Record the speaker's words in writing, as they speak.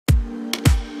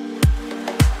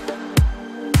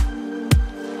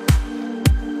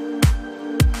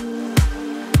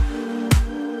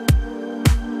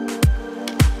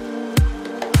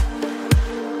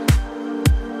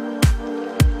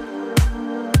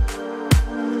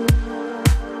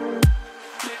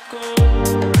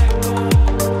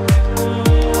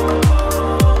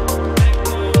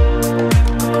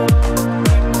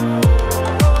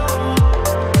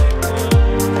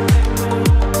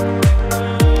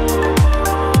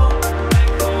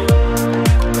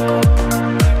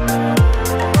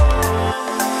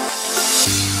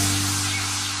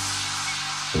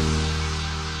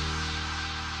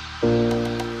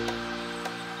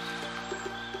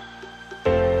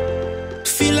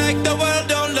like the world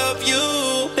don't love you,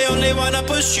 they only wanna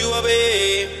push you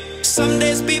away. Some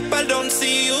days people don't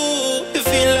see you, you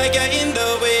feel like you're in the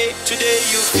way. Today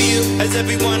you feel as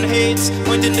everyone hates,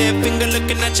 pointing their finger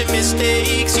looking at your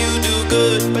mistakes. You do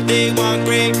good, but they want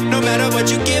great. No matter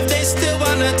what you give, they still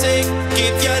wanna take.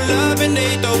 Give your love and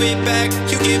they throw it back.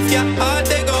 You give your heart,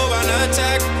 they go on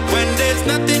attack. When there's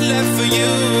nothing left for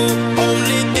you,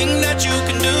 only thing that you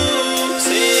can do,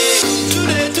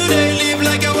 say today, live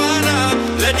like you wanna.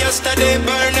 Let yesterday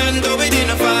burn and throw it in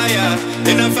a fire,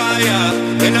 in a fire,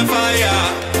 in a fire.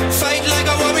 Fight like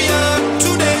a warrior.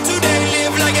 Today,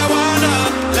 live like you wanna.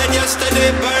 Let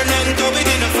yesterday burn and throw it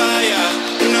in a fire,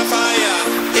 in a fire,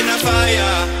 in a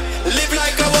fire. Live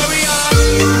like a warrior.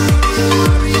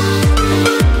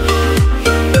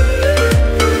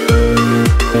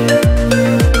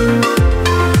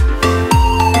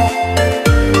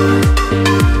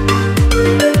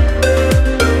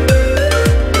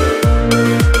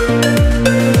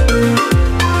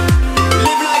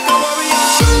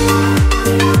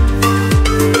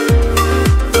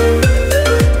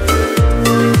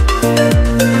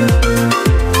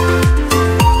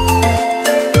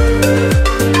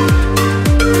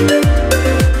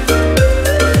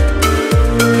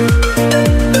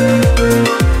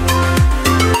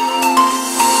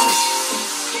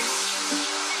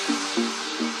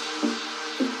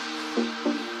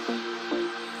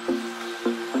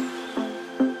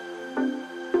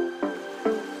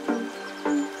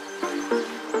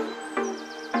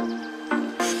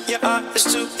 Your heart is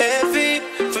too heavy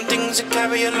from things that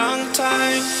carry a long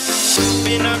time.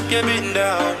 Been up, you've been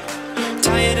down,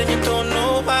 tired and you don't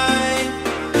know why.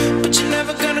 But you're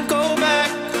never gonna go back.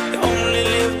 You only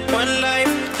live one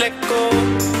life. Let go,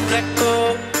 let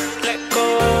go, let go,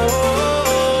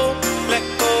 let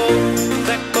go,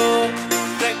 let go,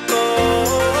 let go.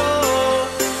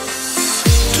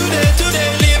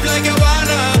 Today, live like you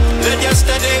wanna. Let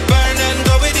yesterday burn and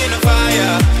throw it in a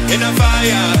fire, in a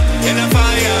fire, in a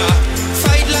fire.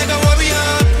 Fight like a warrior.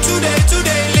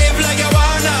 Today, live like you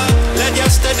wanna. Let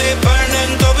yesterday burn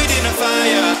and throw it in a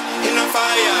fire, in a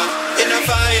fire, in a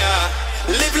fire.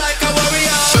 Live like a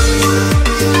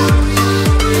warrior.